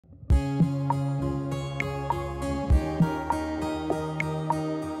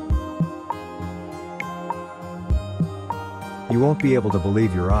You won't be able to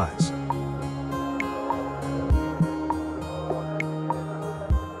believe your eyes.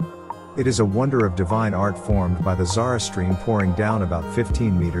 It is a wonder of divine art formed by the Zara stream pouring down about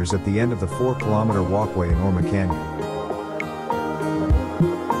 15 meters at the end of the 4-kilometer walkway in Orma Canyon.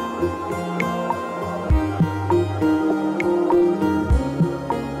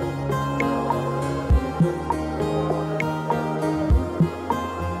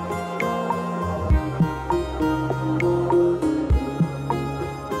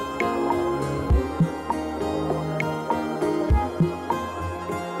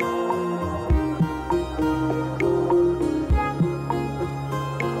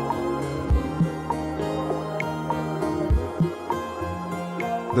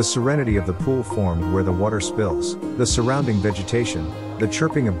 The serenity of the pool formed where the water spills, the surrounding vegetation, the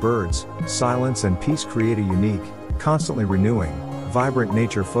chirping of birds, silence and peace create a unique, constantly renewing, vibrant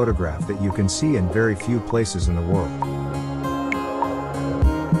nature photograph that you can see in very few places in the world.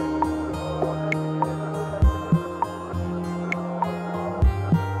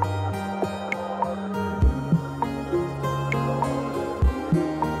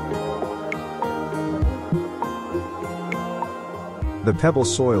 The pebble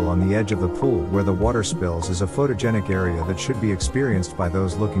soil on the edge of the pool where the water spills is a photogenic area that should be experienced by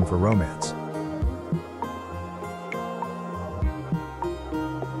those looking for romance.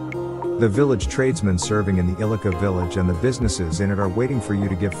 The village tradesmen serving in the Ilica village and the businesses in it are waiting for you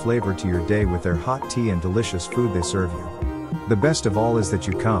to give flavor to your day with their hot tea and delicious food they serve you. The best of all is that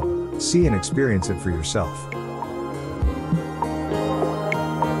you come, see and experience it for yourself.